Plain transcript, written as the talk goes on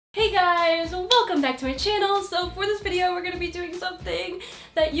Hey guys, welcome back to my channel. So for this video we're going to be doing something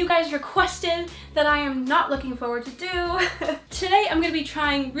that you guys requested that I am not looking forward to do. Today I'm going to be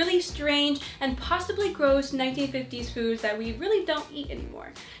trying really strange and possibly gross 1950s foods that we really don't eat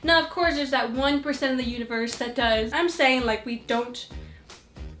anymore. Now of course there's that 1% of the universe that does. I'm saying like we don't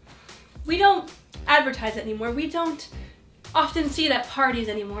advertise it anymore. We don't often see it at parties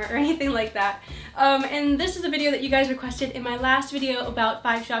anymore or anything like that. And this is a video that you guys requested in my last video about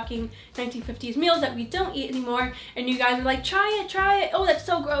 5 shocking 1950s meals that we don't eat anymore, and you guys were like, try it, oh that's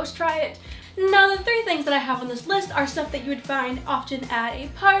so gross, try it. Now the 3 things that I have on this list are stuff that you would find often at a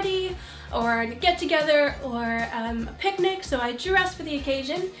party or a get-together or a picnic, so I dressed for the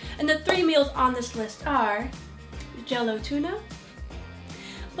occasion. And the 3 meals on this list are Jello tuna,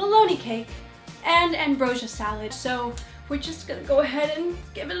 bologna cake, and ambrosia salad. So we're just gonna go ahead and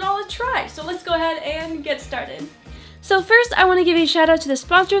give it all a try. So let's go ahead and get started. So first, I want to give a shout out to the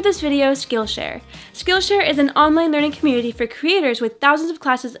sponsor of this video, Skillshare. Skillshare is an online learning community for creators with thousands of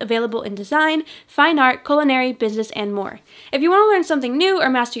classes available in design, fine art, culinary, business, and more. If you want to learn something new or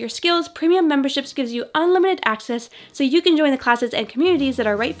master your skills, premium memberships gives you unlimited access so you can join the classes and communities that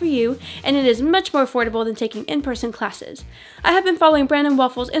are right for you, and it is much more affordable than taking in-person classes. I have been following Brandon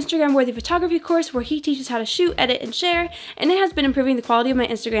Waffle's Instagram-worthy photography course where he teaches how to shoot, edit, and share, and it has been improving the quality of my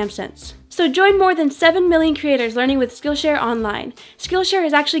Instagram since. So join more than 7 million creators learning with Skillshare online. Skillshare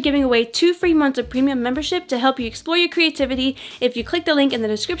is actually giving away 2 free months of premium membership to help you explore your creativity if you click the link in the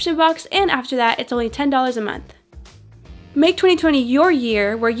description box, and after that it's only $10 a month. Make 2020 your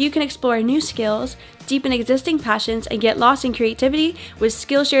year where you can explore new skills, deepen existing passions, and get lost in creativity with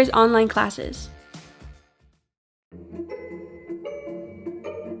Skillshare's online classes.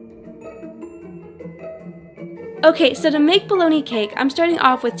 Okay, so to make bologna cake, I'm starting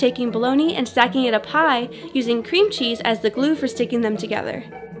off with taking bologna and stacking it up high using cream cheese as the glue for sticking them together.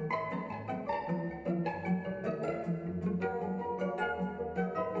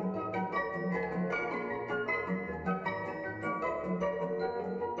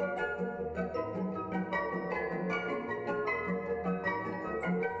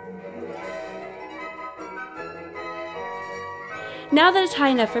 Now that it's high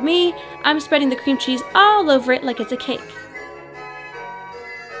enough for me, I'm spreading the cream cheese all over it like it's a cake.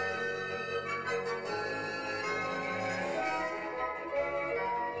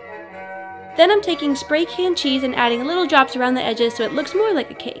 Then I'm taking spray can cheese and adding little drops around the edges so it looks more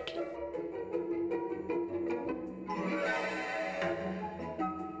like a cake.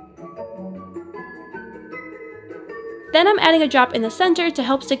 Then I'm adding a drop in the center to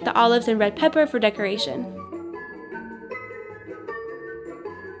help stick the olives and red pepper for decoration.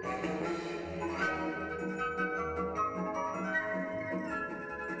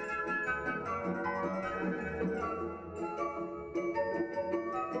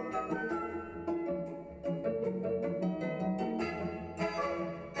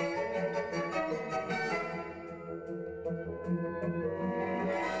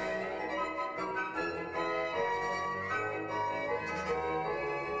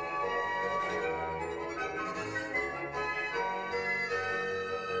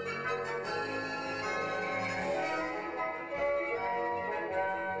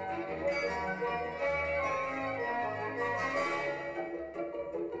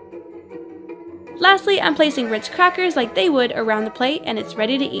 Lastly, I'm placing Ritz crackers like they would around the plate, and it's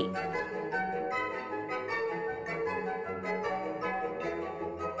ready to eat.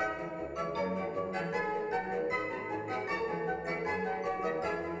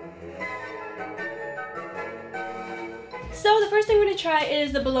 So the first thing we're going to try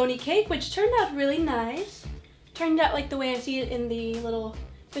is the bologna cake, which turned out really nice. Turned out like the way I see it in the little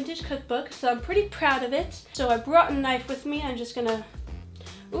vintage cookbook, so I'm pretty proud of it. So I brought a knife with me. I'm just gonna...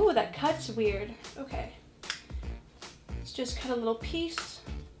 Ooh, that cut's weird. Okay. Let's just cut a little piece.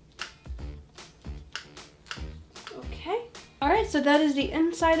 Okay. Alright, so that is the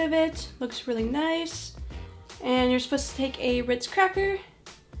inside of it. Looks really nice. And you're supposed to take a Ritz cracker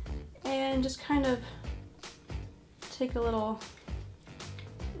and just kind of take a little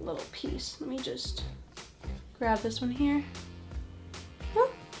piece. Let me just grab this one here.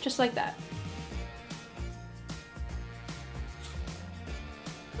 Oh, just like that.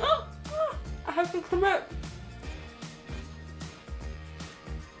 I have to come out.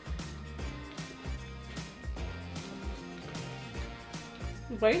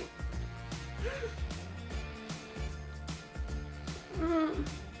 Wait.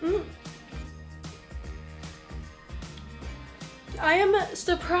 I am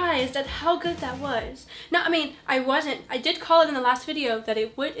surprised at how good that was. Now, I mean, I did call it in the last video that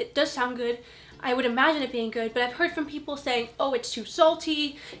it does sound good. I would imagine it being good, but I've heard from people saying, oh, it's too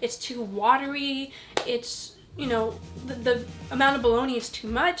salty, it's too watery, it's, you know, the amount of bologna is too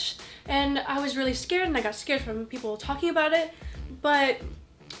much, and I was really scared, and I got scared from people talking about it, but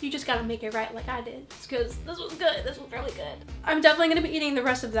you just gotta make it right like I did, because this was good, this was really good. I'm definitely gonna be eating the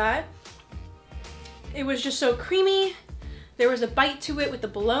rest of that. It was just so creamy, there was a bite to it with the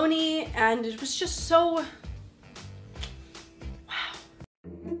bologna, and it was just so,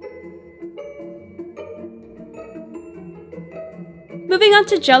 moving on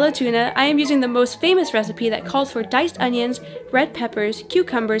to Jello tuna, I am using the most famous recipe that calls for diced onions, red peppers,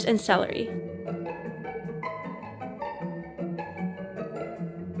 cucumbers, and celery.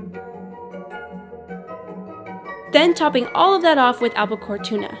 Then topping all of that off with albacore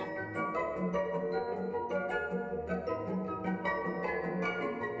tuna.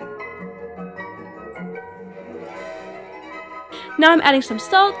 Now I'm adding some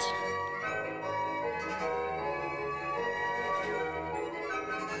salt,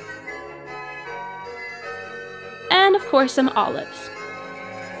 and of course some olives.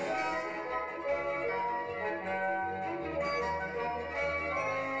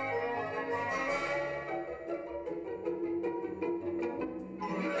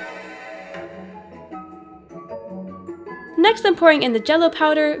 Next I'm pouring in the Jello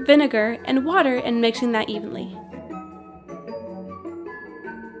powder, vinegar, and water and mixing that evenly.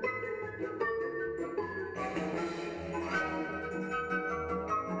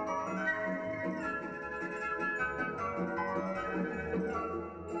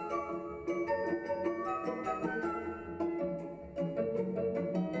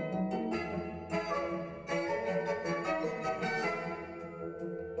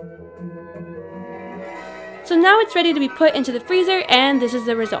 So now it's ready to be put into the freezer, and this is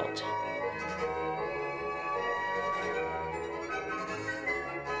the result.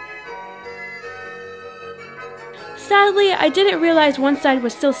 Sadly, I didn't realize one side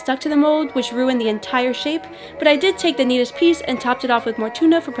was still stuck to the mold, which ruined the entire shape, but I did take the neatest piece and topped it off with more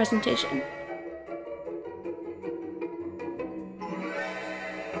tuna for presentation.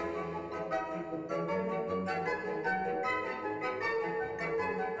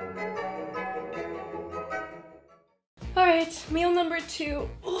 Alright, meal number 2.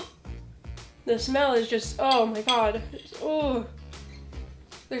 Ugh. The smell is just, oh my god. Oh,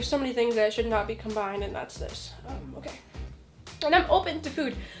 there's so many things that should not be combined, and that's this. Okay. And I'm open to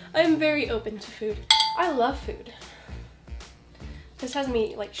food. I'm very open to food. I love food. This has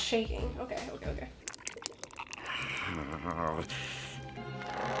me like shaking. Okay.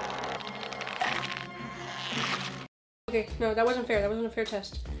 Okay, no, that wasn't fair. That wasn't a fair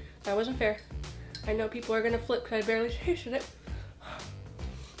test. That wasn't fair. I know people are gonna flip because I barely tasted it.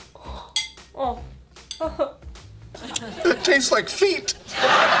 Oh. It tastes like feet.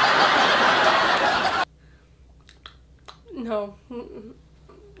 No.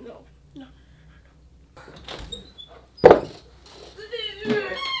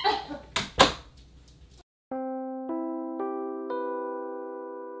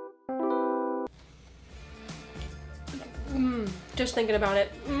 Just thinking about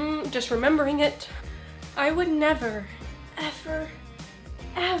it, just remembering it, I would never, ever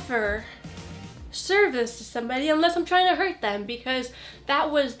serve this to somebody unless I'm trying to hurt them, because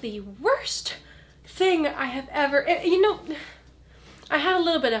that was the worst thing I have ever, you know, I had a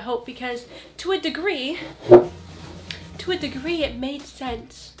little bit of hope because to a degree it made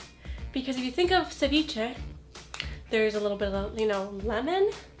sense, because if you think of ceviche, there's a little bit of, you know, lemon,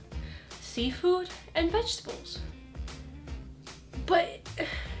 seafood, and vegetables. But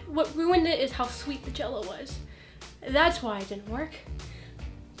what ruined it is how sweet the Jello was. That's why it didn't work.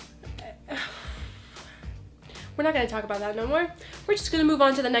 We're not gonna talk about that no more. We're just gonna move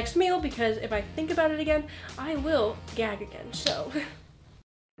on to the next meal, because if I think about it again, I will gag again, so.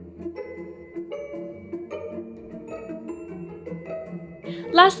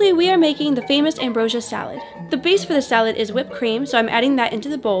 Lastly, we are making the famous ambrosia salad. The base for the salad is whipped cream, so I'm adding that into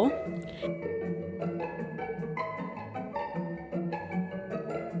the bowl.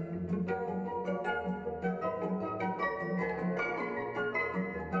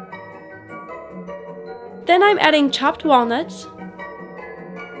 Then I'm adding chopped walnuts,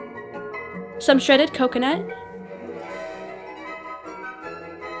 some shredded coconut,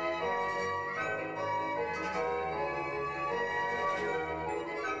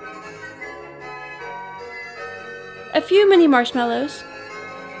 a few mini marshmallows,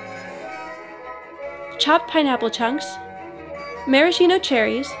 chopped pineapple chunks, maraschino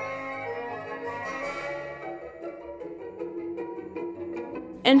cherries,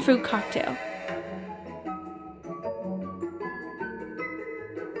 and fruit cocktail.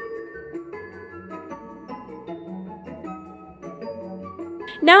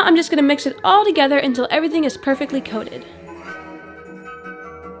 Now I'm just going to mix it all together until everything is perfectly coated.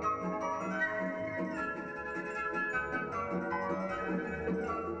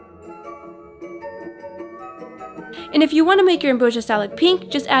 And if you want to make your ambrosia salad pink,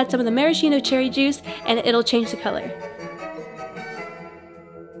 just add some of the maraschino cherry juice and it'll change the color.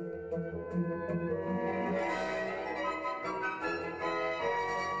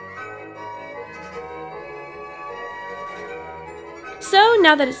 So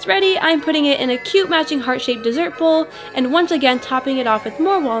now that it's ready, I'm putting it in a cute matching heart-shaped dessert bowl and once again topping it off with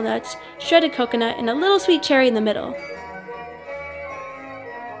more walnuts, shredded coconut, and a little sweet cherry in the middle.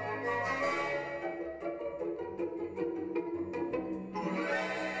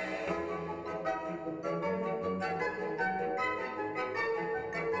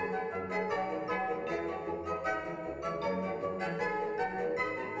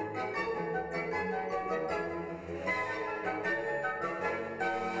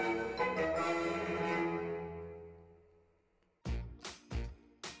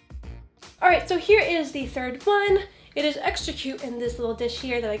 Alright, so here is the third one. It is extra cute in this little dish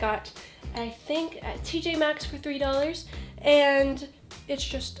here that I got, I think, at TJ Maxx for $3. And it's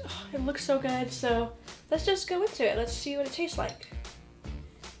just, oh, it looks so good. So let's just go into it. Let's see what it tastes like.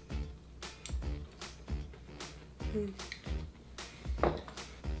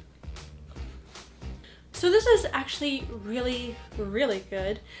 So this is actually really, really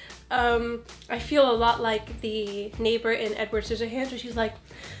good. I feel a lot like the neighbor in Edward Scissorhands where she's like,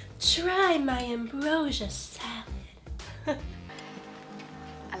 try my ambrosia salad.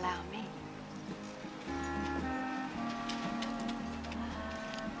 Allow me.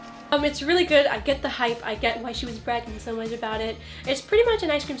 It's really good. I get the hype. I get why she was bragging so much about it. It's pretty much an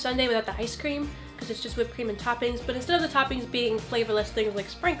ice cream sundae without the ice cream because it's just whipped cream and toppings, but instead of the toppings being flavorless things like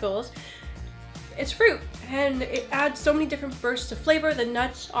sprinkles, it's fruit, and it adds so many different bursts of flavor. The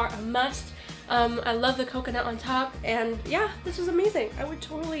nuts are a must. I love the coconut on top, and yeah, this is amazing. I would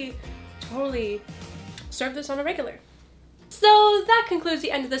totally serve this on a regular. So that concludes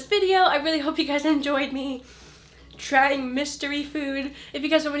the end of this video. I really hope you guys enjoyed me trying mystery food. If you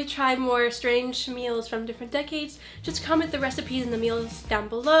guys want me to try more strange meals from different decades, just comment the recipes and the meals down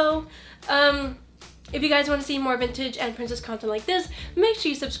below. If you guys want to see more vintage and princess content like this, make sure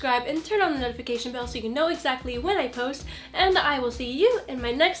you subscribe and turn on the notification bell so you can know exactly when I post, and I will see you in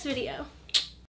my next video.